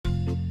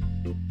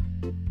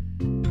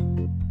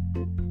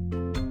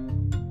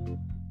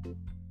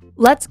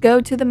Let's Go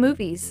to the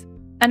Movies,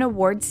 an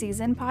award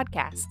season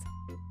podcast.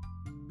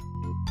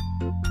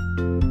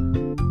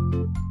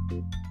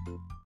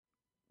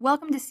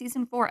 Welcome to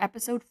Season 4,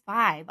 Episode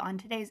 5. On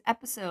today's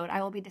episode,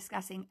 I will be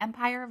discussing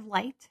Empire of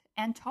Light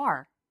and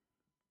Tar.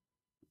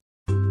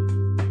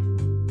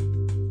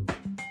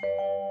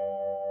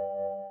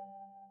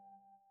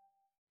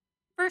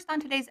 First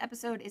on today's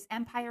episode is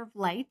Empire of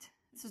Light.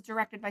 This was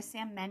directed by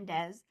Sam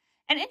Mendes,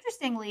 and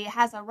interestingly, it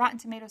has a Rotten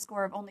Tomatoes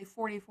score of only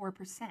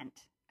 44%.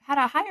 Had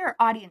a higher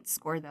audience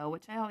score, though,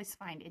 which I always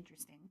find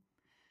interesting.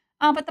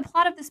 But the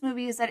plot of this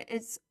movie is that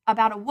it's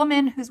about a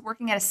woman who's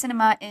working at a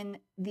cinema in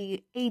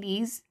the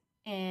 80s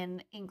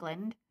in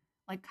England,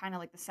 kind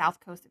of like the south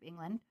coast of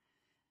England.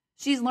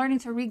 She's learning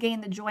to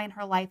regain the joy in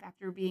her life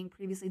after being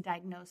previously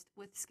diagnosed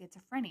with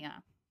schizophrenia.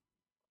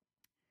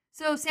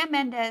 So Sam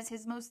Mendes,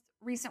 his most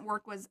recent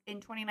work was in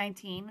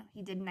 2019.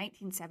 He did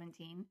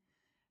 1917.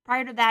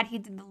 Prior to that, he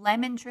did the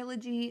Lemon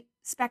trilogy,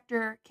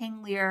 Spectre,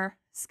 King Lear,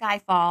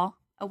 Skyfall,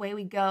 Away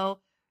We Go,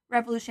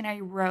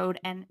 Revolutionary Road,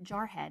 and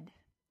Jarhead,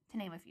 to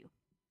name a few.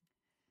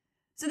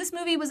 So this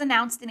movie was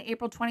announced in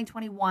April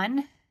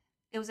 2021.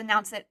 It was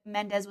announced that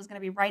Mendes was going to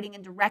be writing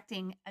and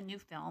directing a new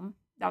film.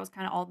 That was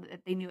kind of all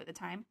that they knew at the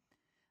time.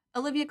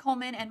 Olivia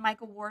Colman and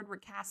Michael Ward were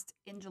cast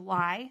in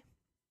July.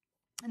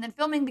 And then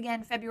filming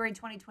began February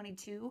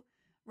 2022,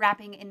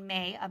 wrapping in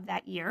May of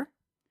that year.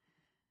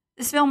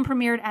 This film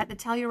premiered at the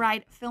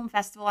Telluride Film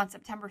Festival on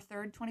September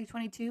 3rd,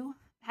 2022.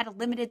 Had a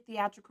limited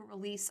theatrical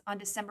release on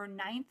December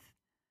 9th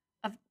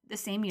of the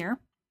same year.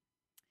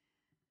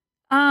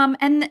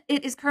 And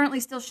it is currently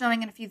still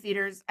showing in a few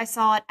theaters. I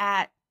saw it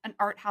at an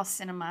art house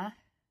cinema,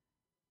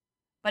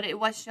 but it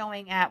was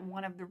showing at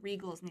one of the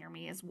Regals near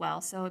me as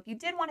well. So if you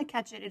did want to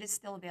catch it, it is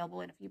still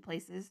available in a few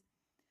places.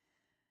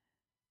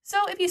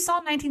 So if you saw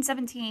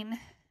 1917,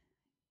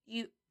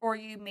 you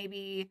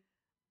maybe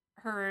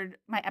heard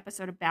my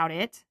episode about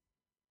it,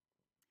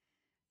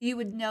 you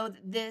would know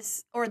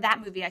that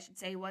that movie, I should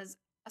say, was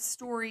a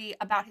story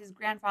about his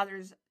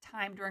grandfather's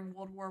time during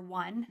World War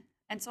I.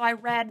 And so I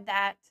read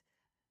that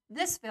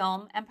this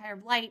film, Empire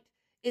of Light,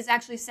 is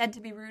actually said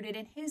to be rooted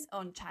in his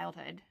own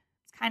childhood.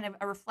 It's kind of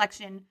a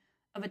reflection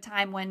of a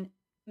time when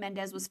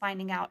Mendes was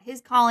finding out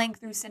his calling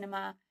through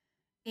cinema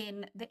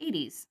in the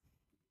 80s.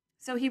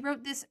 So he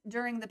wrote this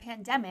during the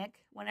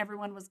pandemic when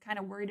everyone was kind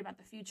of worried about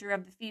the future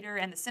of the theater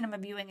and the cinema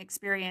viewing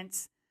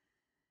experience.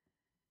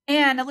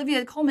 And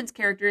Olivia Colman's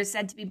character is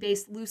said to be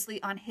based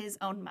loosely on his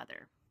own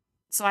mother.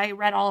 So I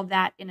read all of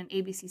that in an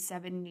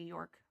ABC7 New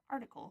York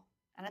article,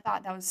 and I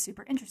thought that was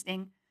super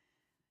interesting.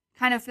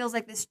 Kind of feels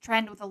like this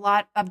trend with a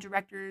lot of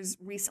directors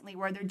recently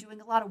where they're doing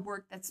a lot of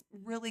work that's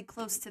really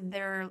close to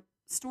their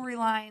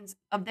storylines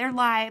of their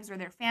lives or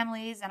their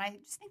families, and I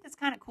just think that's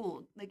kind of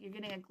cool. Like, you're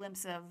getting a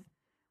glimpse of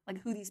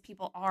who these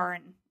people are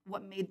and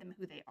what made them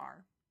who they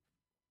are.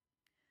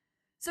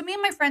 So me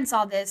and my friend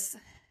saw this.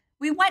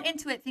 We went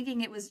into it thinking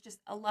it was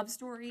just a love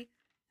story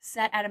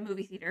set at a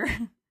movie theater.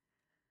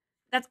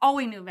 That's all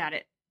we knew about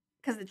it,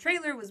 because the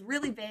trailer was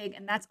really vague,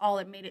 and that's all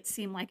it made it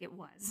seem like it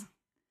was.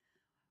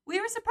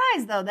 We were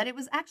surprised, though, that it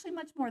was actually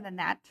much more than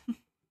that.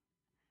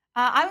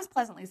 I was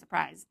pleasantly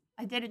surprised.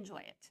 I did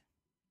enjoy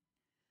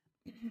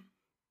it.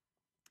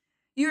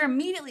 You're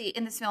immediately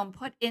in this film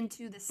put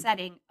into the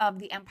setting of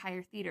the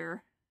Empire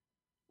Theater,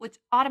 which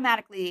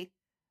automatically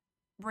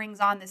brings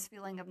on this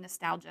feeling of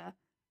nostalgia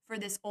for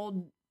this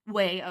old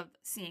way of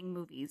seeing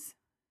movies.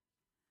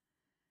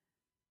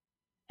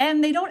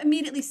 And they don't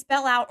immediately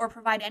spell out or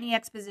provide any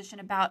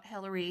exposition about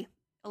Hillary,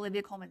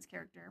 Olivia Colman's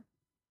character.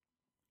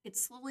 It's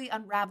slowly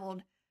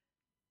unraveled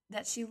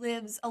that she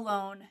lives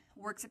alone,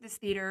 works at this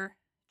theater,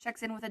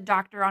 checks in with a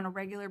doctor on a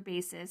regular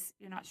basis.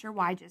 You're not sure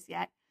why just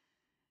yet.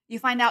 You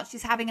find out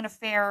she's having an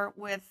affair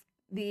with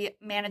the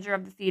manager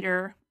of the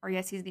theater, or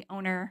yes, he's the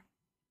owner.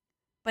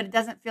 But it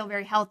doesn't feel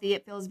very healthy.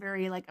 It feels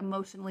very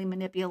emotionally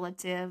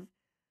manipulative.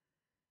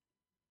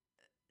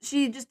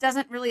 She just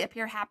doesn't really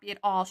appear happy at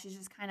all. She's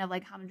just kind of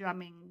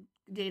humdrumming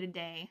day to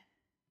day.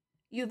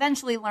 You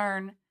eventually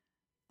learn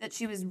that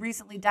she was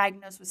recently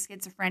diagnosed with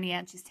schizophrenia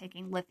and she's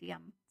taking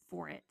lithium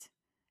for it.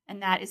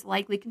 And that is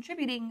likely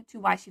contributing to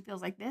why she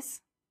feels like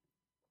this.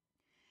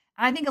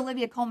 And I think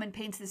Olivia Colman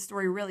paints this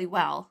story really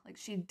well.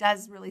 She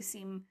does really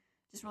seem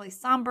just really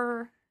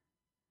somber,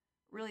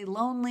 really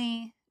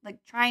lonely,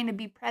 trying to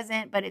be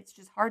present, but it's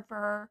just hard for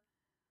her.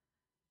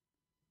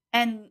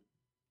 And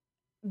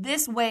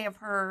this way of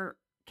her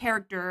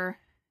character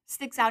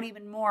sticks out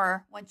even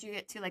more once you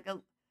get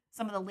to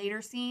some of the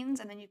later scenes,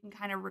 and then you can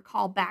kind of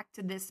recall back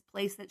to this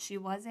place that she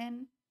was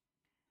in.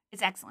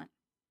 It's excellent.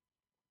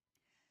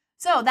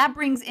 So that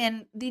brings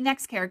in the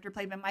next character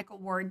played by Michael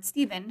Ward,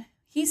 Stephen.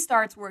 He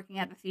starts working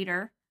at the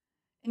theater,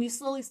 and you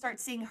slowly start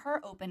seeing her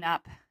open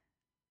up,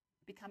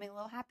 becoming a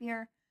little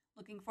happier,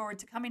 looking forward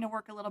to coming to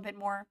work a little bit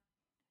more.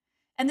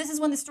 And this is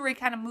when the story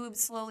kind of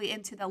moves slowly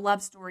into the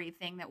love story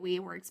thing that we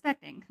were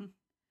expecting.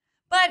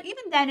 But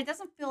even then, it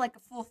doesn't feel like a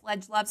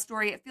full-fledged love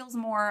story. It feels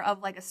more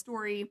of a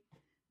story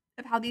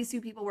of how these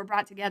two people were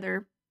brought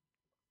together,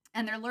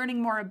 and they're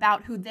learning more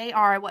about who they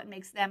are, what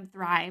makes them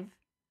thrive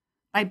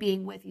by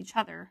being with each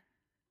other.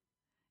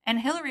 And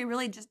Hillary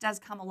really just does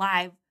come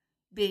alive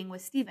being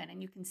with Steven,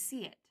 and you can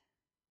see it.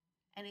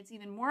 And it's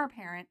even more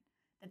apparent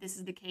that this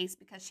is the case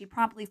because she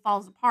promptly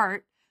falls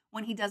apart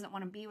when he doesn't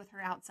want to be with her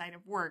outside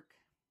of work.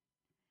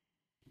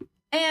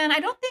 And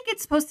I don't think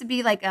it's supposed to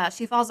be like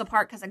she falls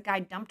apart because a guy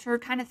dumped her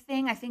kind of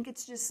thing. I think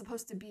it's just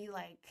supposed to be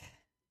like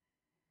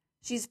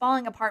she's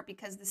falling apart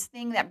because this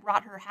thing that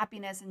brought her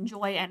happiness and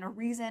joy and a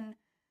reason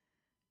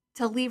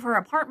to leave her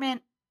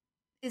apartment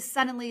is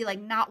suddenly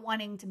like not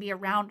wanting to be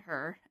around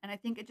her. And I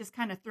think it just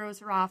kind of throws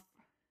her off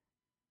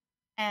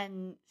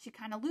and she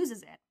kind of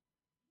loses it.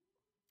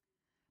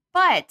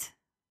 But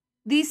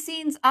these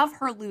scenes of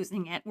her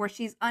losing it where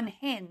she's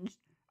unhinged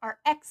are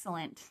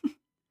excellent.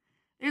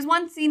 There's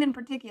one scene in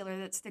particular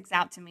that sticks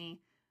out to me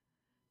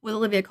with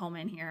Olivia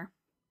Colman here.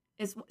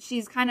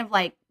 She's kind of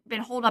like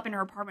been holed up in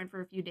her apartment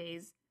for a few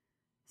days.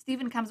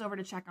 Steven comes over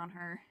to check on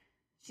her.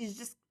 She's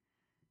just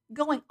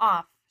going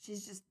off.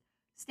 She's just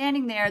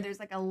standing there. There's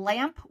like a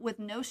lamp with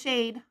no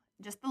shade,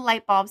 just the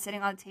light bulb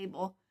sitting on the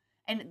table.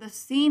 And the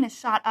scene is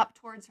shot up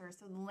towards her,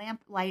 so the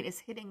lamp light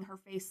is hitting her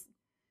face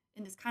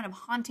in this kind of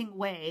haunting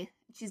way.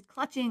 She's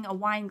clutching a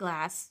wine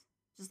glass,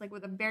 just like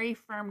with a very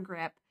firm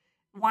grip.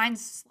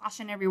 Wine's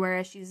sloshing everywhere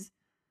as she's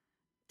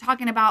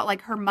talking about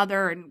like her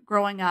mother and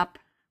growing up.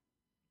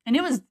 And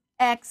it was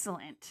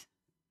excellent.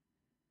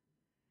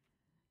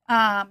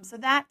 So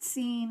that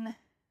scene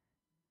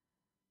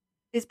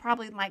is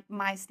probably like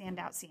my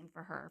standout scene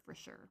for her, for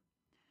sure.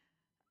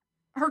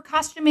 Her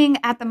costuming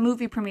at the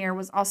movie premiere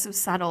was also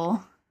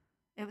subtle.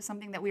 It was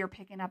something that we were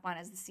picking up on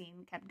as the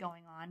scene kept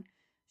going on.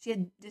 She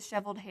had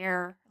disheveled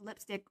hair,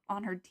 lipstick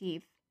on her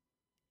teeth.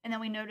 And then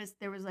we noticed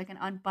there was like an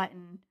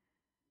unbuttoned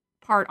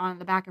part on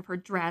the back of her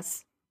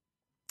dress.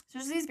 So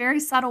there's these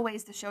very subtle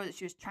ways to show that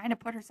she was trying to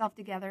put herself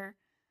together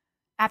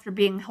after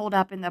being holed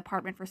up in the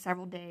apartment for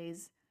several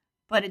days,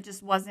 but it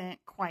just wasn't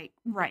quite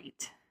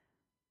right.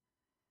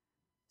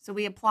 So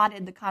we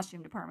applauded the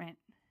costume department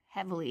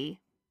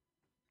heavily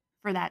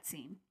for that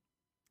scene.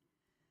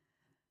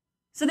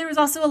 So there was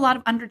also a lot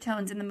of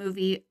undertones in the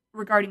movie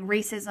regarding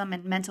racism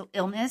and mental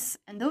illness,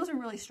 and those are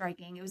really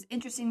striking. It was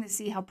interesting to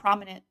see how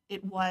prominent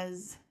it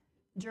was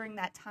during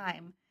that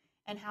time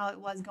and how it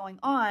was going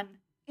on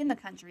in the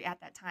country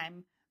at that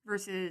time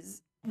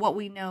versus what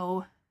we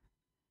know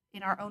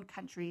in our own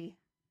country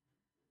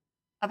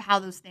of how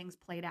those things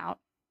played out.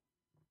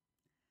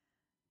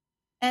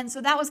 And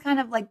so that was kind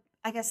of like,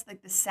 I guess,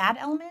 like the sad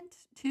element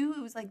too.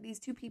 It was like these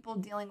two people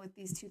dealing with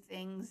these two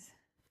things,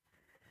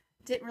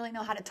 didn't really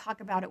know how to talk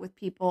about it with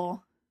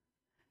people,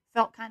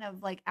 felt kind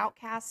of like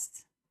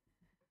outcasts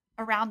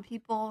around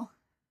people.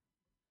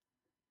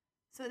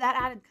 So that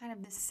added kind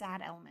of this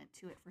sad element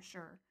to it for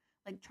sure.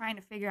 Like trying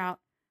to figure out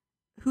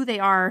who they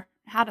are,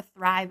 how to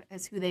thrive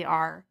as who they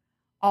are,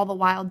 all the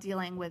while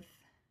dealing with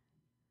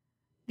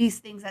these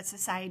things that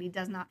society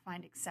does not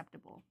find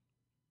acceptable.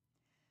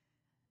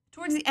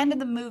 Towards the end of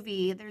the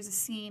movie, there's a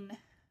scene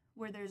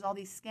where there's all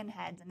these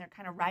skinheads and they're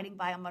kind of riding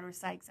by on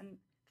motorcycles and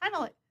kind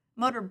of like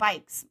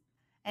motorbikes.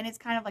 And it's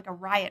kind of like a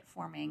riot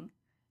forming.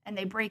 And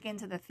they break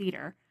into the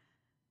theater.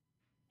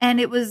 And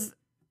it was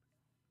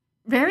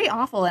very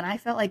awful. And I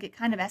felt like it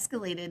kind of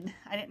escalated.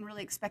 I didn't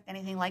really expect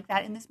anything like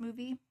that in this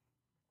movie.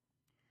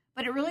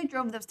 But it really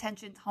drove those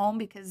tensions home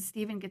because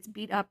Steven gets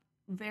beat up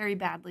very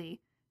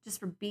badly just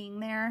for being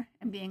there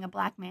and being a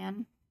black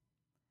man.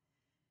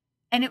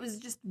 And it was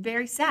just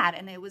very sad.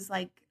 And it was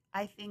like,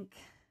 I think,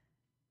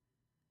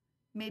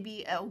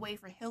 maybe a way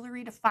for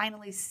Hillary to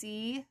finally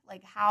see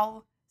like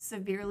how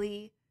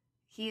severely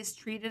he is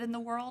treated in the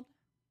world.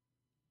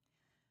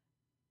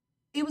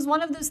 It was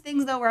one of those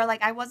things, though, where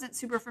like I wasn't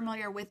super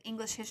familiar with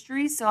English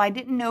history, so I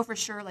didn't know for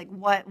sure like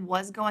what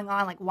was going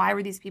on, like why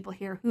were these people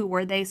here, who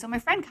were they? So my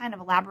friend kind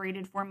of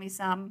elaborated for me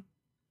some.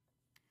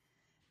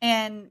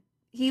 And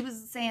he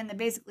was saying that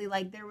basically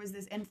like there was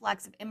this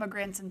influx of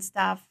immigrants and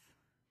stuff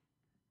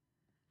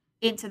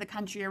into the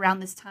country around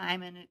this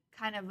time, and it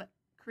kind of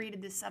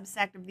created this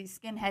subsect of these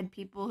skinhead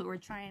people who were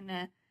trying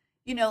to,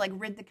 you know, like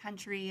rid the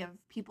country of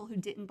people who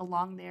didn't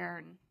belong there,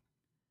 and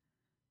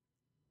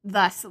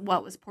thus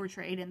what was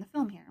portrayed in the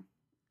film here.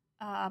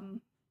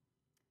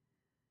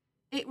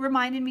 It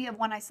reminded me of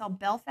when I saw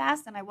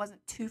Belfast, and I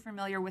wasn't too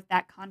familiar with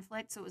that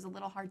conflict, so it was a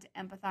little hard to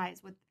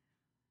empathize with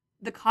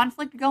the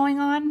conflict going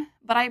on,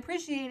 but I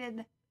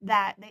appreciated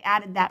that they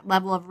added that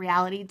level of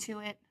reality to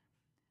it,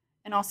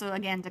 and also,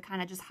 again, to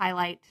kind of just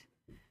highlight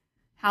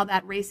how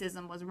that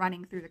racism was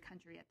running through the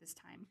country at this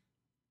time.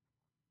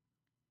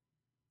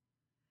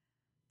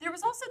 There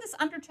was also this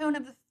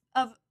undertone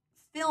of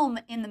film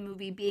in the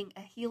movie being a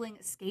healing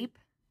escape,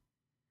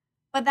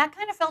 but that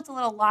kind of felt a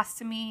little lost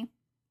to me.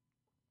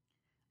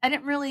 I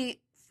didn't really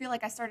feel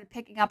like I started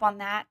picking up on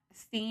that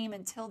theme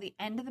until the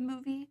end of the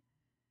movie.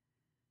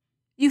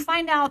 You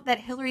find out that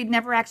Hillary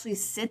never actually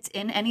sits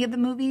in any of the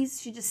movies.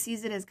 She just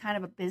sees it as kind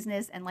of a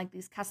business and like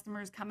these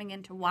customers coming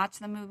in to watch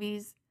the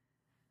movies.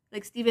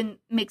 Like Steven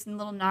makes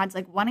little nods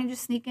like, why don't you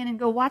just sneak in and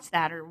go watch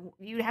that? Or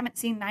you haven't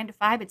seen 9 to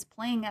 5, it's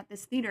playing at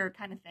this theater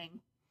kind of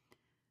thing.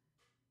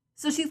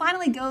 So she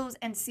finally goes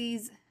and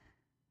sees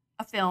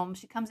a film.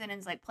 She comes in and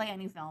is like, play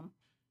any film.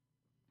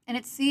 and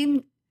it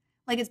seemed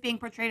like it's being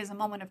portrayed as a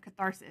moment of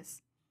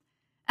catharsis.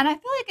 And I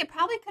feel like it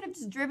probably could have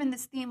just driven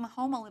this theme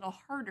home a little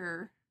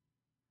harder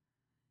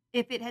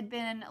if it had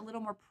been a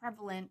little more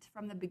prevalent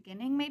from the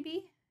beginning,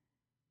 maybe.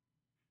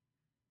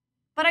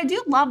 But I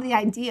do love the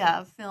idea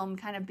of film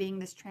kind of being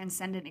this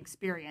transcendent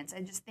experience.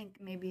 I just think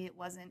maybe it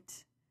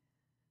wasn't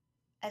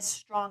as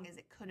strong as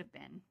it could have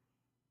been.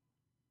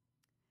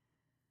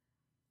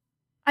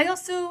 I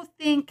also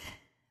think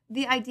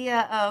the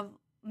idea of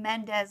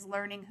Mendes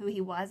learning who he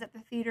was at the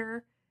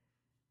theater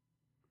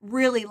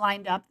really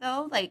lined up,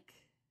 though. Like,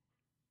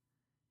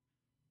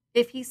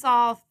 if he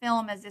saw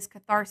film as this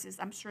catharsis,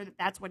 I'm sure that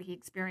that's what he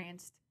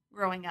experienced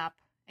growing up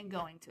and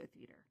going to a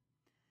theater.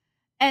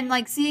 And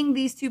like seeing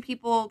these two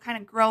people kind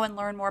of grow and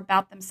learn more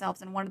about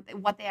themselves and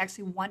what they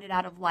actually wanted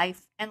out of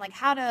life and like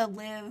how to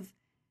live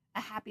a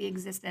happy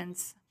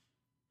existence,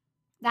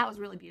 that was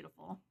really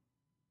beautiful.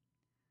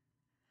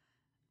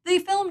 The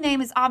film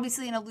name is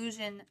obviously an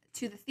allusion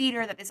to the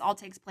theater that this all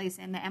takes place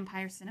in, the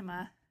Empire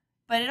Cinema.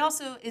 But it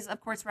also is, of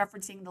course,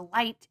 referencing the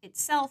light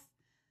itself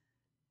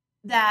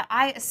that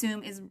I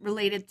assume is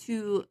related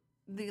to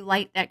the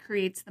light that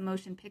creates the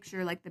motion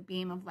picture, like the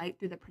beam of light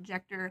through the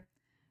projector.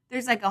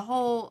 There's like a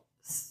whole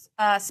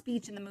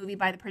speech in the movie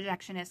by the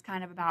projectionist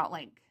kind of about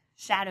like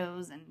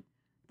shadows and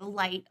the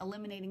light,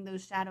 eliminating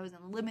those shadows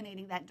and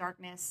eliminating that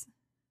darkness.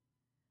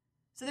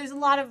 So there's a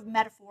lot of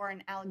metaphor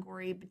and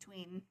allegory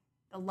between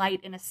the light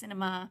in a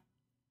cinema,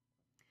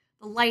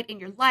 the light in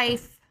your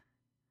life,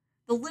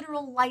 the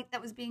literal light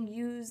that was being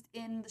used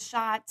in the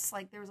shots.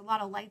 Like there was a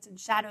lot of lights and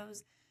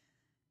shadows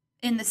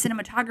in the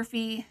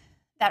cinematography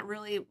that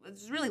really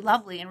was really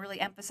lovely and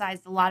really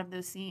emphasized a lot of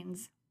those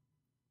scenes.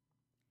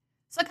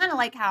 So I kind of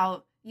like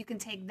how you can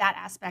take that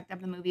aspect of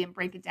the movie and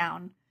break it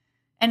down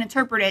and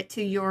interpret it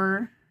to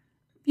your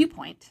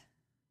viewpoint.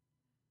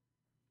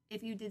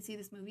 If you did see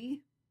this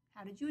movie,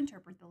 how did you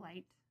interpret the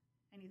light?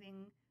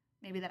 Anything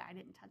maybe that I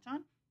didn't touch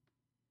on?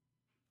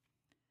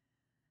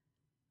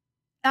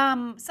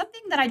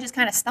 Something that I just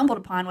kind of stumbled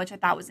upon, which I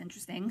thought was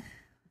interesting,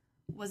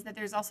 was that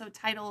there's also a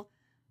title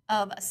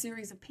of a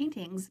series of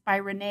paintings by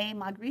René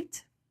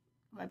Magritte,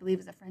 who I believe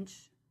is a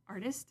French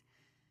artist.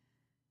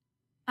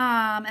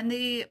 And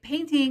the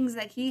paintings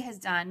that he has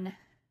done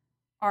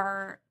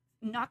are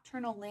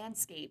nocturnal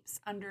landscapes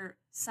under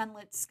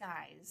sunlit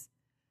skies.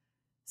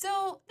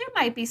 So there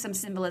might be some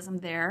symbolism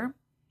there,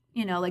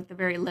 you know, like the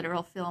very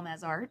literal film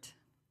as art.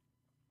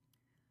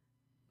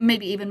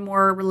 Maybe even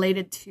more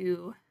related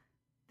to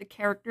the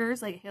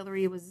characters, like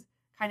Hillary was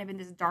kind of in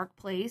this dark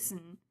place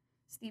and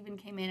Stephen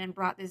came in and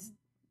brought this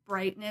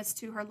brightness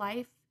to her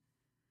life.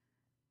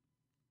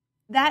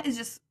 That is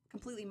just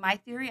completely my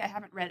theory. I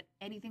haven't read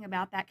anything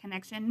about that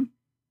connection.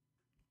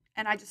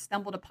 And I just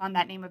stumbled upon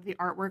that name of the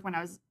artwork when I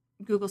was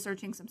Google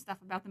searching some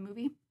stuff about the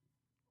movie.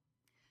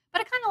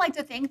 But I kind of like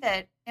to think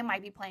that it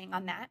might be playing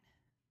on that.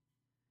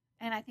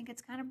 And I think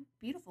it's kind of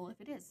beautiful if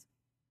it is.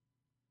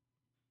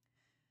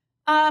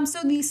 So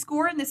the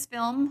score in this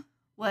film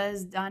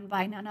was done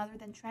by none other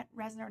than Trent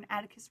Reznor and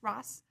Atticus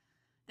Ross.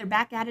 They're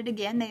back at it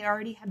again. They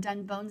already have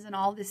done Bones and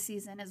All this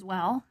season as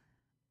well.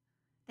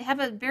 They have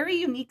a very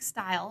unique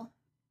style,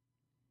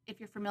 if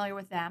you're familiar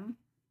with them.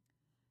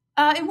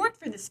 It worked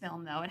for this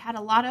film, though. It had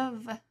a lot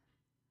of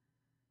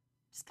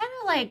just kind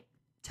of like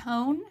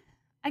tone,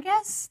 I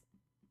guess.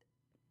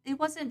 It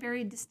wasn't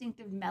very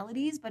distinctive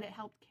melodies, but it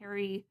helped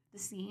carry the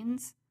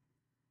scenes.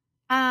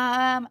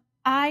 I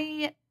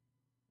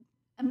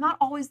am not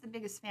always the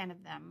biggest fan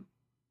of them,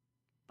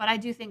 but I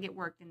do think it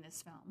worked in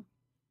this film.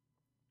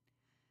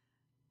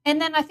 And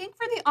then I think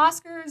for the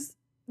Oscars,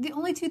 the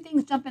only two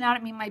things jumping out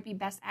at me might be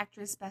Best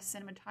Actress, Best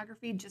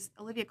Cinematography. Just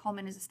Olivia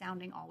Colman is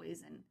astounding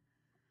always, and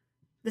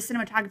the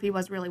cinematography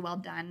was really well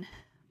done.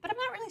 But I'm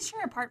not really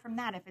sure, apart from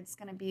that, if it's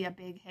going to be a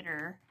big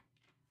hitter.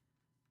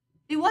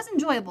 It was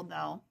enjoyable,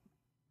 though.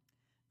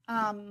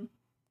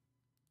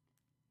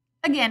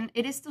 Again,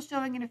 it is still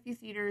showing in a few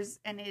theaters,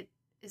 and it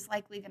is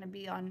likely going to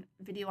be on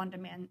video on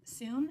demand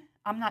soon.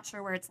 I'm not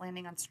sure where it's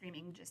landing on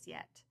streaming just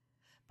yet.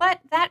 But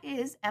that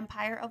is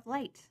Empire of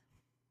Light.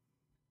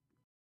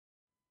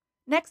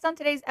 Next on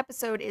today's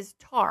episode is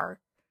Tar.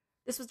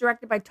 This was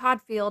directed by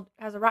Todd Field,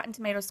 has a Rotten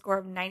Tomatoes score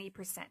of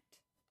 90%,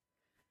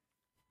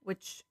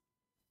 which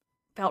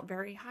felt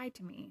very high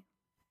to me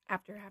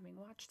after having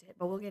watched it,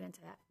 but we'll get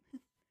into that.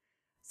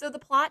 So the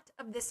plot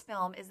of this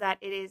film is that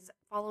it is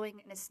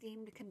following an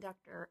esteemed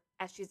conductor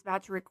as she's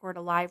about to record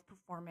a live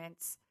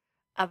performance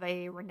of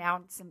a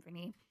renowned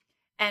symphony,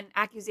 and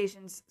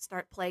accusations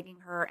start plaguing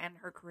her and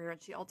her career,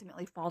 and she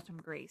ultimately falls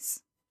from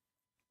grace.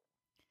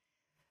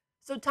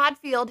 So Todd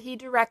Field, he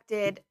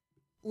directed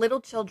Little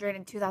Children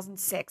in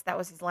 2006. That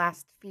was his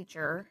last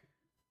feature.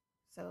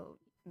 So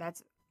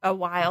that's a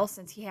while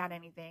since he had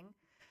anything.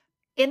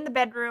 In the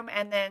Bedroom,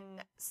 and then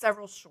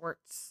several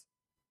shorts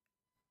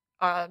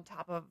on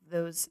top of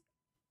those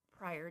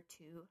prior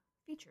two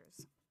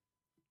features.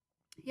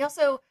 He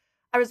also,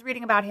 I was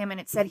reading about him, and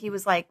it said he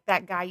was like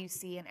that guy you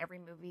see in every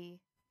movie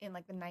in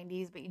like the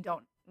 90s, but you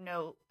don't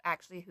know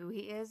actually who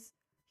he is.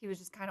 He was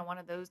just kind of one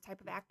of those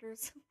type of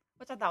actors,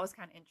 which I thought was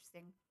kind of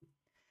interesting.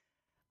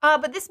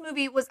 But this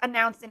movie was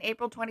announced in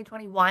April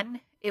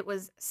 2021. It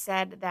was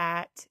said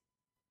that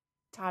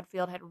Todd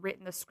Field had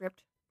written the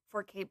script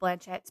for Cate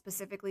Blanchett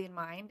specifically in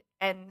mind,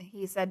 and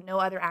he said no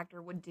other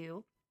actor would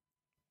do.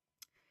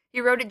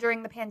 He wrote it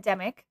during the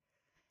pandemic,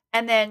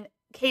 and then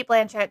Cate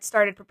Blanchett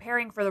started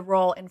preparing for the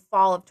role in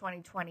fall of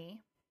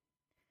 2020.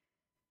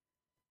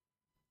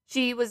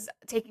 She was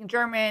taking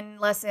German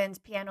lessons,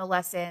 piano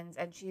lessons,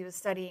 and she was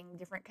studying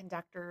different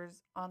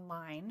conductors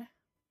online.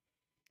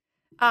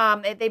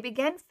 They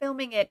began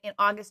filming it in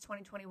August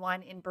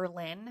 2021 in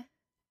Berlin.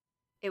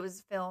 It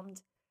was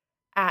filmed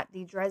at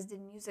the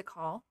Dresden Music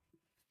Hall.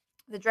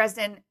 The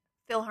Dresden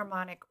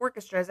Philharmonic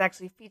Orchestra is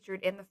actually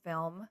featured in the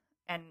film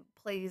and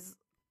plays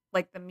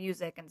like the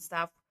music and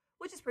stuff,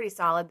 which is pretty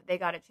solid. They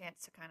got a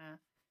chance to kind of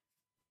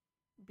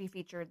be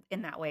featured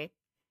in that way.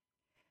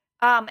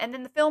 And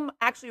then the film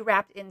actually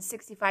wrapped in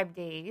 65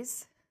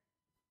 days.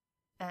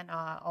 And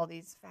all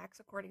these facts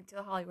according to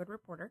the Hollywood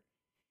Reporter.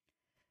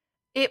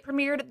 It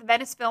premiered at the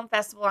Venice Film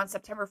Festival on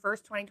September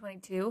 1st,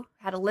 2022,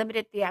 had a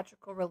limited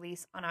theatrical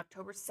release on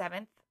October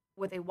 7th,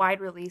 with a wide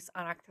release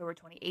on October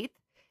 28th.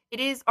 It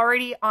is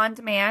already on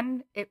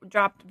demand. It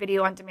dropped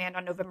video on demand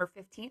on November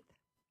 15th.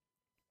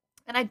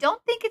 And I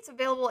don't think it's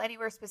available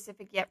anywhere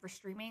specific yet for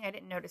streaming. I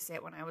didn't notice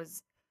it when I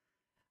was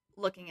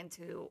looking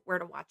into where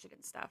to watch it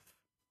and stuff.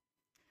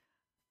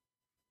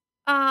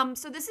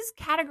 So this is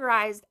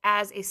categorized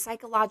as a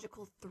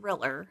psychological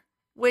thriller,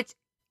 which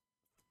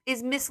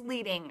is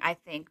misleading, I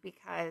think,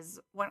 because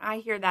when I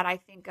hear that, I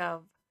think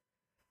of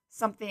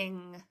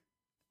something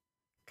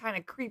kind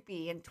of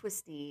creepy and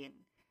twisty, and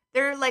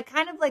they're like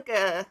kind of like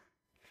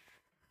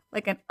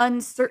an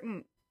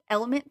uncertain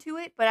element to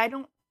it, but I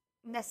don't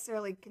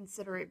necessarily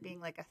consider it being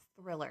like a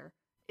thriller.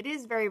 It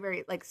is very,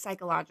 very like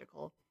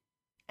psychological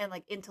and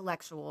like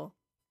intellectual.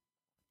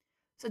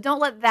 So don't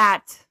let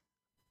that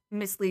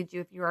mislead you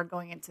if you are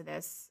going into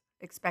this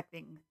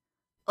expecting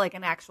like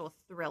an actual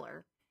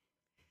thriller.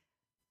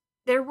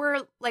 There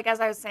were, like, as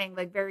I was saying,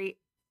 like very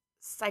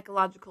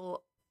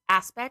psychological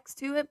aspects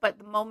to it, but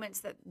the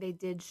moments that they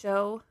did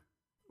show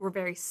were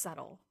very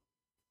subtle.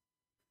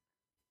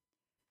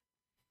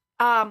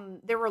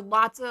 There were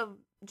lots of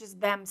just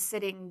them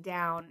sitting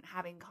down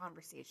having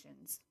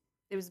conversations.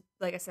 It was,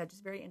 like I said,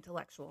 just very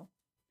intellectual.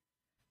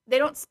 They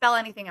don't spell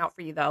anything out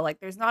for you, though. Like,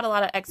 there's not a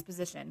lot of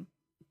exposition.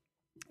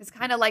 It's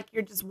kind of like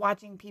you're just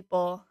watching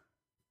people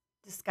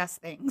discuss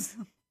things.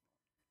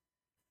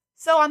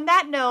 So on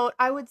that note,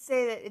 I would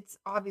say that it's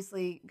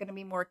obviously going to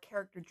be more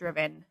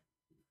character-driven.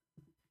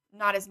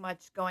 Not as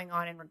much going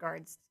on in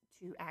regards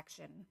to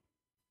action.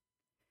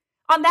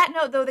 On that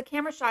note, though, the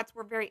camera shots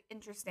were very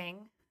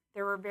interesting.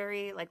 There were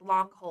very, like,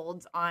 long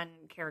holds on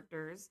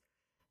characters.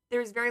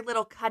 There's very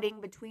little cutting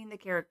between the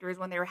characters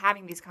when they were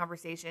having these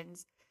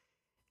conversations.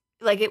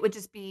 Like, it would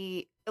just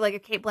be, like,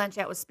 if Cate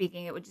Blanchett was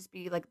speaking, it would just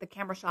be, like, the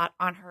camera shot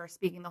on her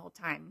speaking the whole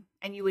time.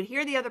 And you would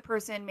hear the other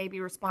person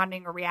maybe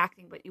responding or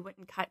reacting, but you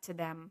wouldn't cut to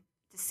them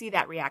to see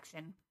that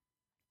reaction,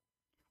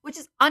 which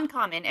is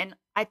uncommon. And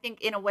I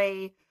think in a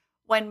way,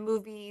 when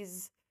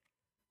movies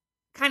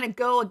kind of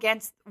go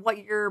against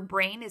what your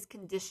brain is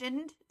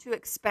conditioned to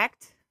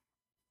expect,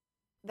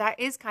 that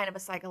is kind of a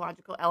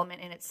psychological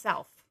element in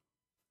itself.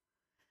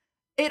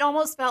 It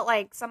almost felt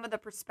like some of the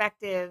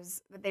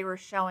perspectives that they were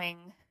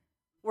showing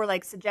were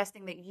like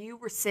suggesting that you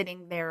were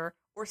sitting there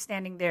or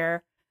standing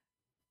there,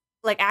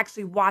 like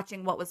actually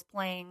watching what was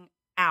playing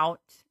out.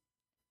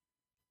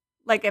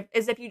 Like,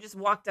 as if you just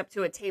walked up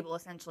to a table,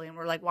 essentially, and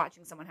were, like,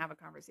 watching someone have a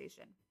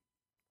conversation.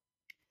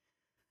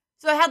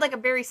 So it had, like, a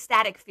very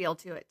static feel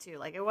to it, too.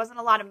 Like, it wasn't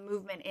a lot of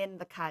movement in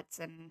the cuts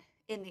and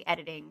in the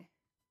editing.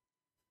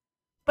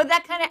 But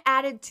that kind of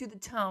added to the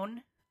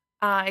tone.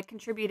 It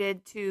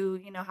contributed to,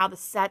 you know, how the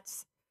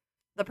sets,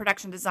 the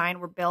production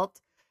design were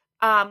built.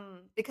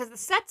 Because the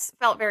sets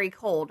felt very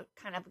cold.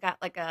 Kind of got,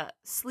 like, a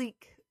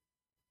sleek,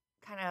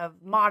 kind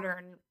of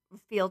modern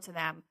feel to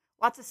them.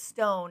 Lots of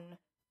stone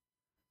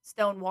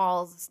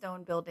walls,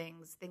 stone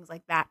buildings, things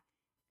like that.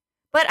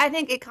 But I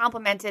think it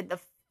complemented the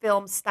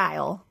film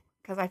style,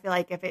 because I feel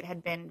like if it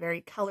had been very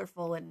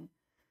colorful and,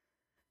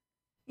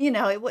 you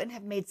know, it wouldn't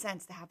have made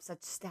sense to have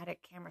such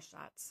static camera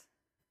shots.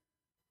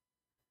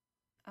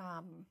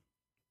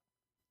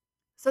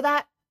 So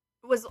that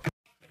was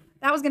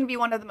going to be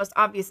one of the most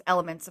obvious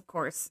elements, of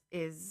course,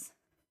 is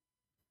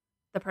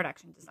the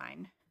production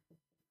design.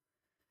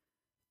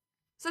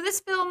 So this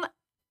film,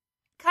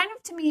 kind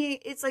of, to me,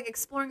 it's like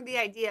exploring the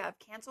idea of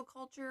cancel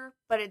culture,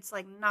 but it's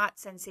like not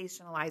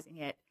sensationalizing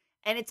it.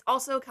 And it's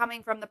also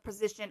coming from the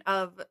position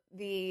of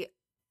the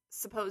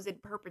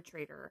supposed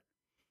perpetrator.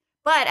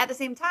 But at the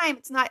same time,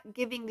 it's not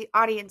giving the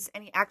audience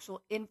any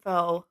actual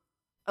info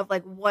of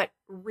like what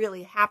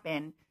really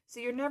happened. So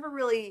you're never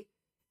really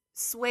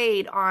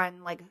swayed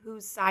on like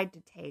whose side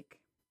to take.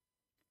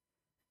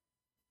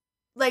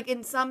 Like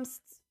in some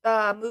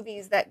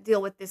movies that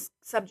deal with this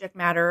subject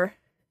matter,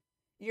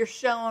 you're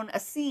shown a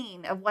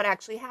scene of what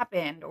actually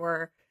happened,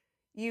 or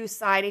you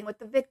siding with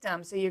the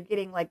victim. So you're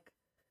getting like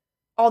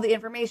all the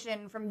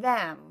information from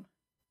them.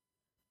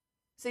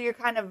 So you're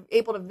kind of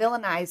able to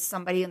villainize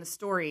somebody in the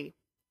story.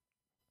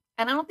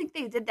 And I don't think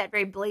they did that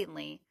very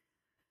blatantly.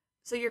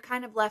 So you're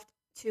kind of left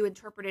to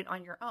interpret it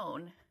on your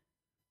own.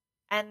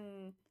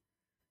 And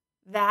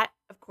that,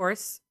 of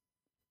course,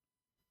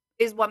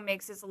 is what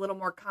makes this a little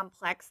more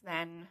complex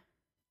than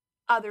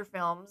other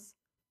films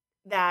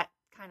that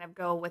kind of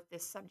go with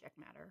this subject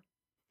matter.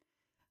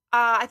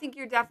 I think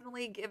you're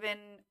definitely given,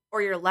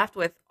 or you're left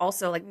with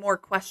also like more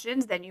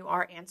questions than you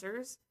are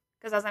answers.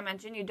 Because as I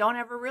mentioned, you don't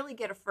ever really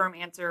get a firm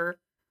answer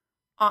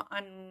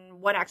on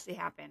what actually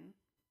happened.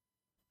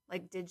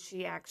 Like, did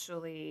she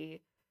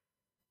actually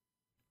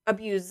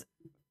abuse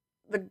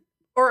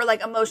or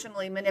like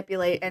emotionally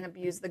manipulate and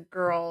abuse the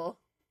girl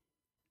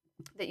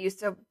that used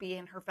to be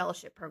in her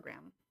fellowship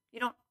program?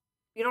 You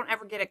don't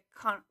ever get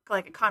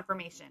a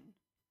confirmation.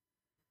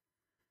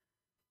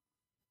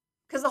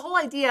 Because the whole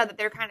idea that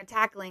they're kind of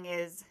tackling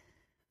is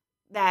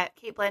that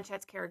Cate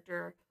Blanchett's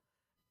character,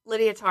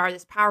 Lydia Tarr,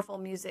 this powerful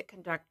music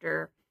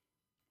conductor,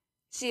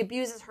 she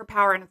abuses her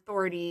power and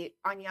authority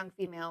on young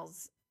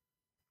females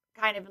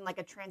kind of in like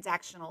a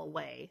transactional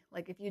way.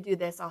 Like, if you do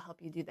this, I'll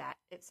help you do that,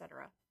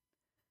 etc.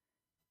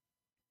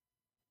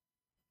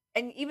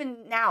 And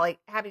even now, like,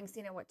 having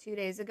seen it, 2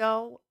 days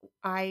ago,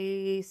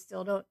 I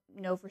still don't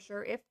know for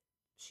sure if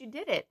she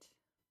did it.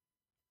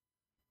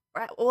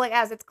 Well, like,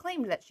 as it's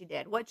claimed that she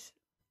did, which,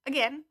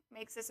 again,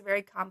 makes this a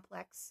very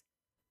complex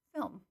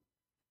film.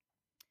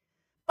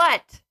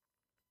 But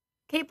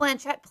Cate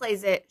Blanchett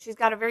plays it. She's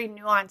got a very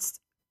nuanced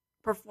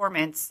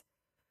performance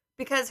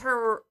because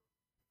her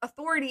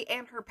authority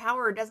and her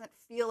power doesn't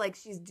feel like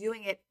she's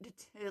doing it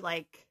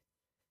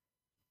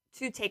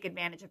to take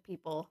advantage of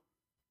people.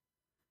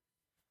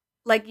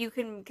 Like, you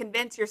can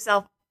convince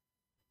yourself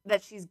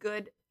that she's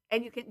good,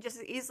 and you can just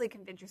as easily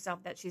convince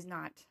yourself that she's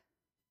not.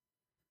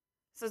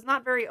 So it's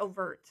not very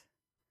overt.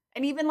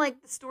 And even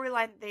like the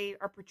storyline they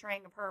are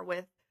portraying of her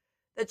with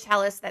the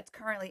cellist that's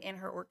currently in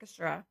her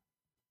orchestra,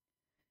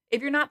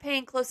 if you're not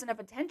paying close enough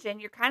attention,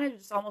 you're kind of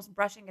just almost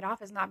brushing it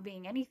off as not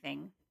being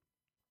anything.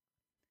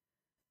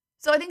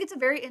 So I think it's a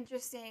very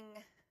interesting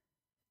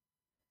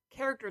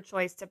character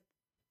choice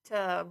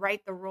to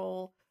write the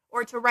role,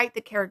 or to write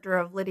the character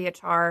of Lydia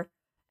Tarr,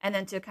 and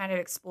then to kind of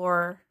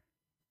explore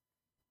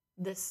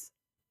this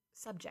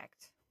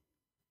subject.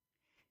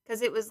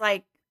 Because it was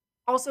like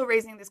also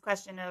raising this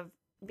question of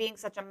being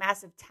such a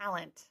massive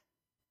talent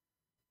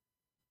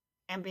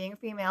and being a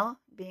female,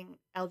 being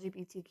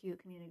LGBTQ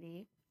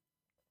community.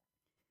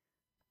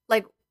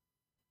 Like,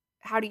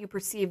 how do you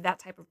perceive that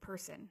type of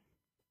person?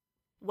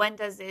 When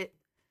does it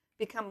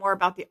become more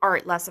about the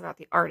art, less about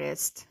the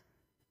artist?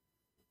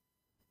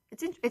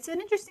 It's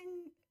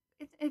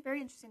a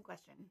very interesting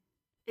question.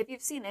 If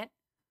you've seen it,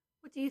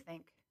 what do you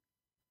think?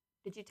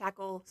 Did you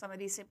tackle some of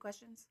these same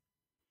questions?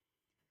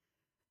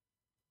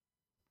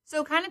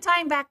 So kind of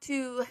tying back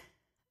to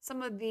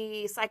some of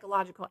the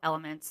psychological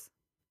elements,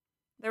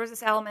 there was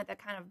this element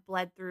that kind of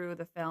bled through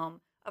the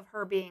film of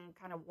her being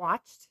kind of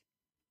watched.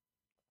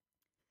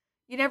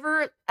 You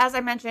never, as I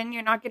mentioned,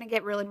 you're not going to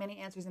get really many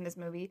answers in this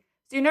movie.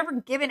 So you're never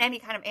given any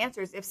kind of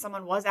answers if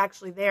someone was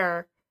actually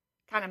there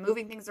kind of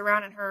moving things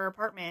around in her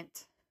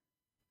apartment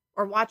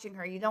or watching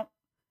her. You don't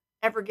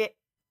ever get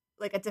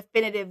like a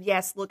definitive,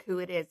 yes, look who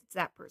it is. It's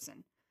that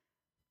person.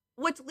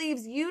 Which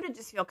leaves you to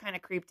just feel kind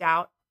of creeped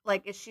out.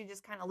 Like, is she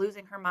just kind of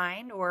losing her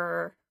mind,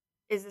 or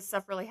is this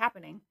stuff really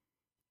happening?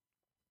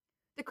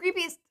 The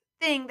creepiest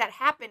thing that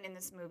happened in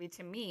this movie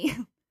to me,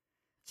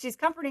 she's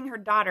comforting her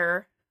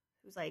daughter,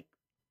 who's like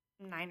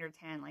 9 or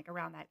 10, like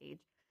around that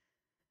age,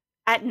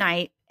 at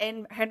night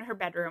in her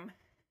bedroom.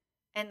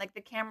 And like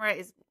the camera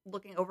is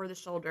looking over the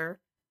shoulder.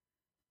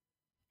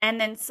 And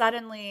then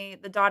suddenly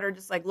the daughter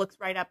just like looks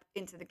right up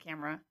into the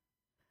camera.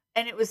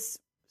 And it was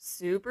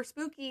super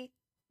spooky,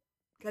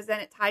 because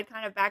then it tied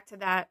kind of back to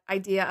that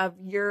idea of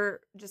you're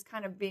just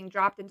kind of being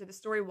dropped into the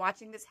story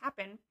watching this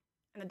happen.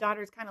 And the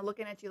daughter's kind of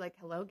looking at you like,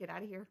 hello, get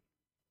out of here.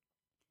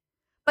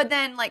 But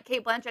then like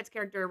Cate Blanchett's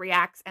character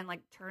reacts and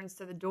like turns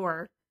to the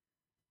door,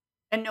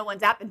 and no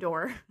one's at the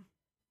door.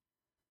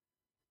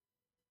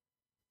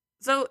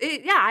 So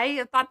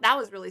I thought that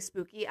was really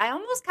spooky. I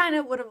almost kind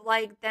of would have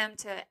liked them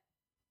to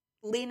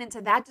lean into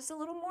that just a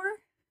little more.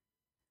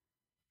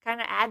 Kind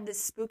of add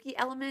this spooky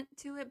element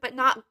to it, but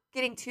not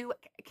getting too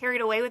carried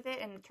away with it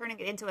and turning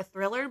it into a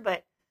thriller.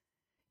 But,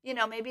 you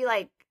know, maybe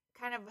like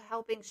kind of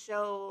helping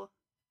show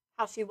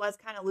how she was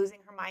kind of losing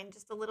her mind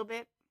just a little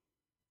bit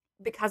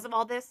because of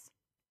all this.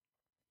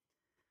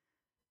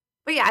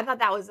 But yeah, I thought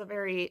that was a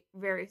very,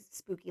 very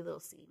spooky little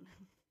scene.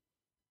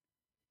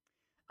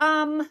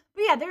 But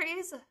yeah, there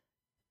is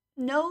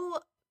no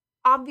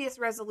obvious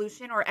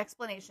resolution or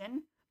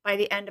explanation by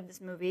the end of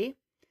this movie.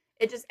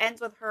 It just ends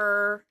with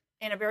her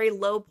in a very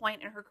low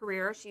point in her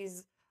career.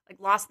 She's like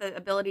lost the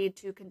ability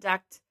to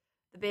conduct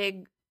the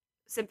big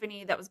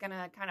symphony that was going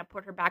to kind of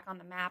put her back on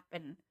the map.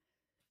 And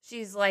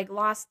she's like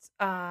lost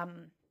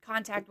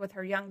contact with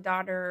her young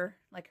daughter.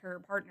 Like, her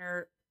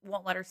partner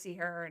won't let her see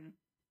her. And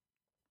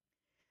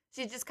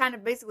she's just kind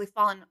of basically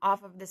fallen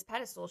off of this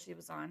pedestal she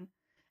was on.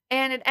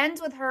 And it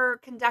ends with her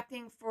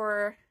conducting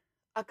for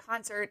a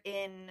concert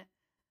in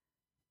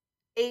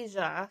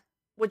Asia,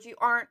 which you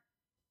aren't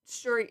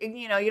sure,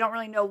 you know, you don't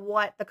really know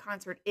what the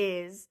concert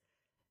is.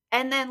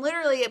 And then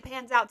literally it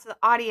pans out to the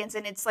audience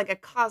and it's like a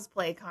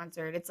cosplay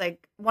concert. It's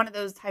like one of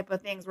those type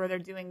of things where they're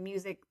doing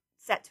music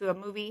set to a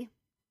movie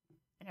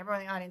and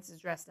everyone in the audience is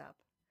dressed up.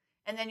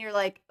 And then you're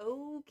like,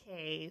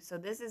 okay, so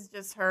this is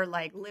just her,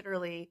 like,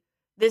 literally,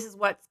 this is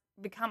what's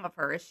become of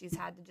her. She's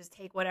had to just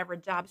take whatever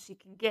job she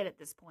can get at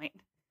this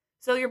point.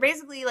 So you're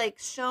basically, like,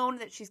 shown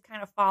that she's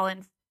kind of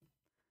fallen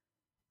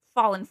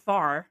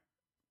far,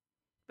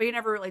 but you're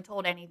never really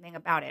told anything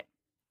about it.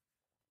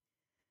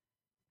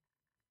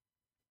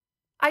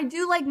 I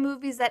do like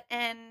movies that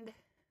end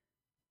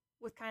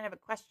with kind of a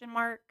question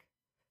mark.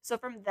 So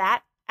from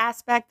that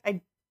aspect,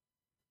 I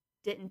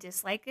didn't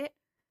dislike it.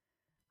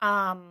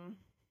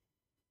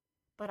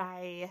 But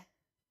I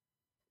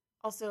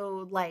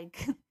also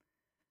like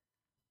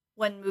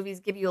when movies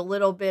give you a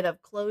little bit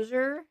of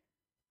closure.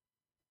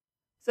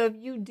 So if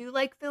you do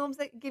like films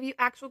that give you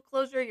actual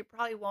closure, you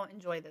probably won't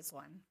enjoy this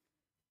one.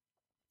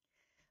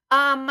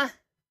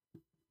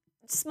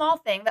 Small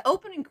thing, the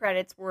opening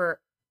credits were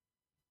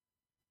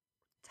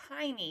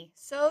tiny,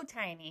 so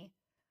tiny.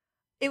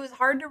 It was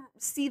hard to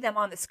see them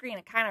on the screen.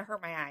 It kind of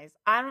hurt my eyes.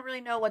 I don't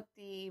really know what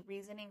the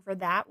reasoning for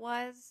that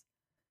was.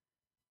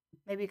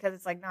 Maybe because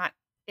it's like not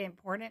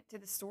important to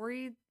the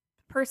story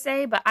per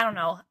se, but I don't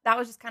know. That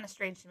was just kind of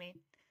strange to me.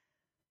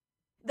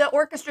 The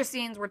orchestra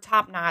scenes were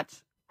top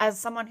notch. As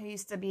someone who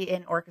used to be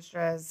in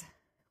orchestras,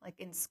 like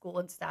in school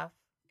and stuff,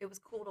 it was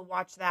cool to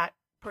watch that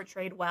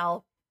portrayed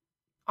well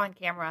on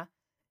camera.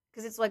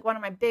 Because it's like one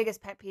of my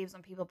biggest pet peeves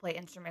when people play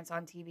instruments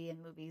on TV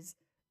and movies.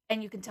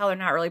 And you can tell they're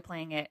not really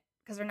playing it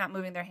because they're not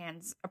moving their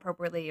hands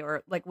appropriately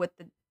or like with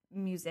the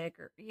music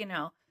or, you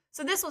know.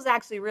 So this was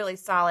actually really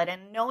solid.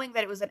 And knowing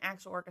that it was an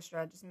actual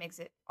orchestra just makes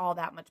it all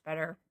that much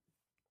better.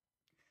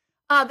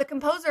 The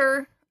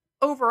composer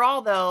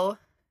overall, though,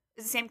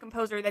 is the same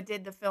composer that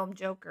did the film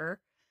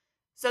Joker.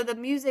 So the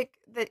music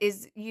that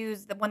is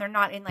used when they're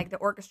not in like the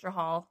orchestra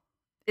hall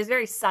is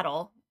very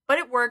subtle, but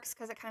it works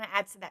because it kind of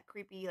adds to that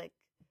creepy, like,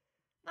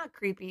 not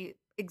creepy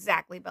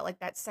exactly, but like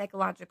that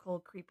psychological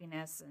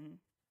creepiness. And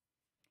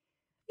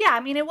yeah, I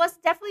mean, it was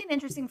definitely an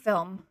interesting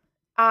film.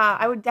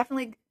 I would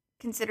definitely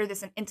consider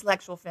this an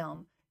intellectual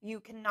film. You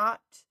cannot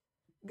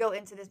go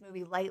into this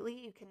movie lightly.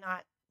 You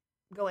cannot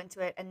go into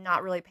it and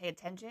not really pay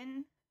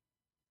attention.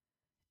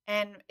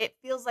 And it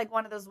feels like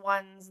one of those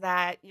ones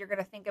that you're going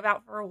to think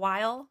about for a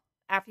while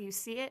after you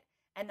see it.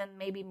 And then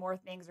maybe more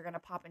things are going to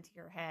pop into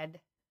your head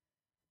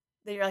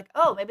that you're like,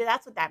 oh, maybe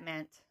that's what that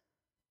meant.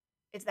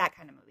 It's that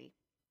kind of movie.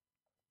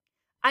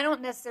 I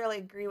don't necessarily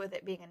agree with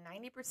it being a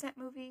 90%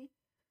 movie,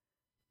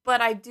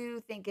 but I do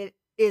think it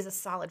is a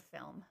solid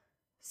film.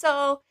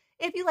 So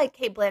if you like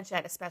Cate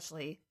Blanchett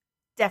especially,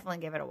 definitely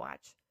give it a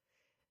watch.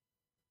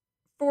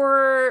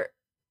 For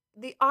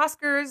the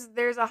Oscars,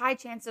 there's a high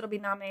chance it'll be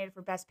nominated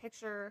for Best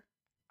Picture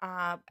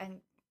and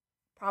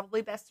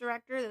probably Best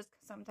Director. Those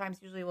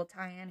sometimes usually will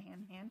tie in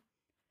hand in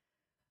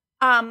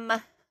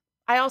hand.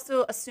 I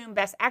also assume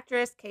Best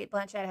Actress. Cate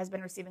Blanchett has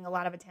been receiving a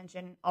lot of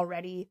attention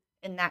already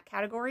in that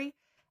category.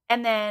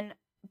 And then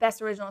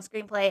Best Original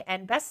Screenplay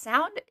and Best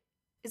Sound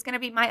is going to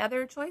be my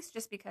other choice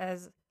just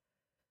because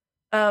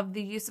of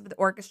the use of the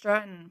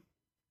orchestra and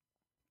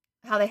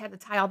how they had to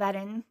tie all that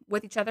in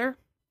with each other.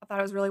 I thought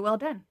it was really well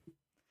done.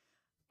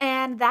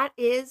 And that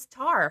is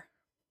Tar.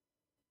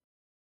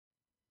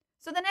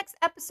 So the next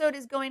episode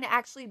is going to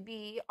actually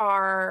be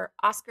our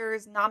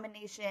Oscars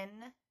nomination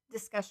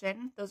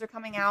discussion. Those are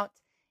coming out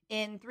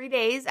in 3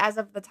 days as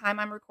of the time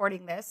I'm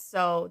recording this.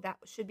 So that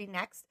should be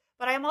next.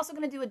 But I am also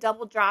going to do a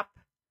double drop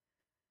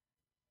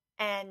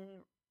and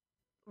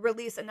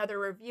release another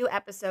review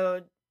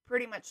episode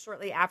pretty much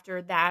shortly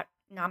after that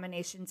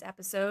nominations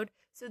episode.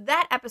 So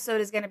that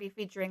episode is going to be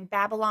featuring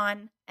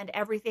Babylon and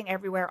Everything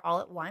Everywhere All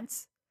at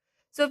Once.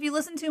 So if you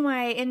listen to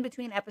my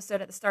in-between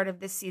episode at the start of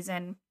this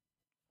season,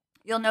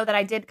 you'll know that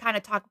I did kind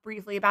of talk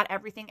briefly about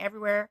Everything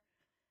Everywhere.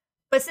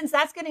 But since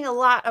that's getting a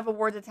lot of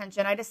awards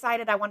attention, I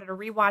decided I wanted to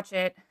rewatch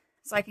it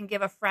so I can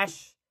give a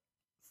fresh,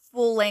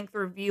 full-length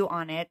review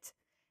on it.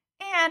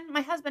 And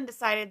my husband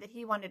decided that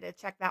he wanted to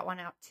check that one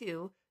out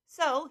too.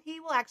 So he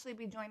will actually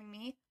be joining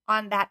me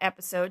on that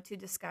episode to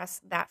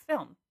discuss that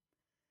film.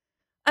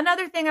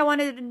 Another thing I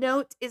wanted to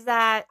note is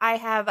that I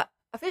have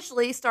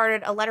officially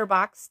started a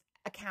Letterboxd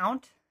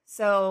account.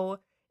 So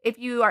if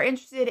you are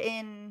interested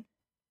in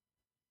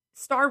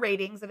star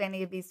ratings of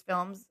any of these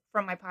films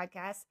from my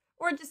podcast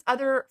or just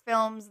other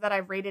films that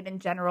I've rated in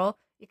general,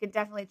 you can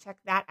definitely check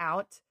that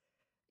out.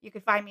 You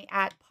can find me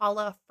at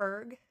Paula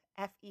Ferg,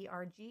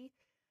 F-E-R-G.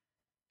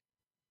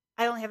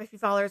 I only have a few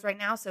followers right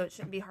now, so it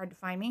shouldn't be hard to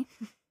find me.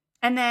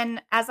 And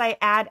then as I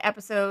add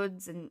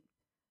episodes and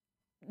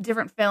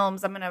different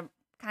films, I'm going to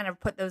kind of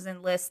put those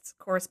in lists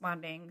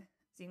corresponding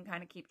so you can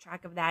kind of keep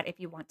track of that if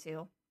you want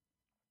to.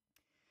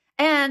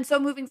 And so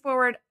moving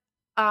forward,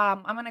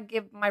 I'm going to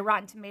give my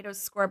Rotten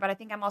Tomatoes score, but I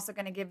think I'm also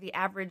going to give the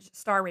average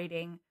star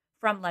rating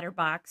from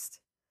Letterboxd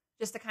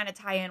just to kind of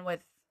tie in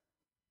with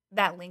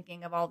that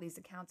linking of all these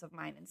accounts of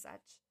mine and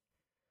such.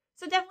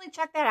 So definitely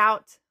check that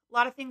out. A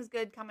lot of things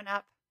good coming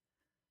up.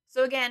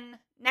 So again,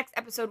 next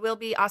episode will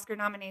be Oscar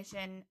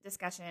nomination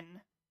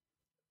discussion,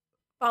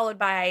 followed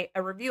by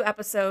a review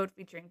episode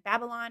featuring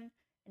Babylon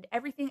and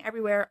Everything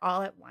Everywhere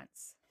All at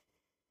Once.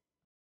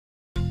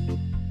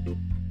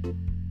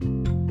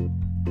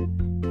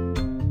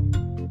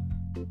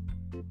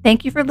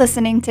 Thank you for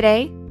listening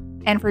today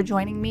and for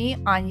joining me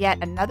on yet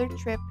another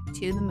trip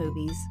to the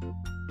movies.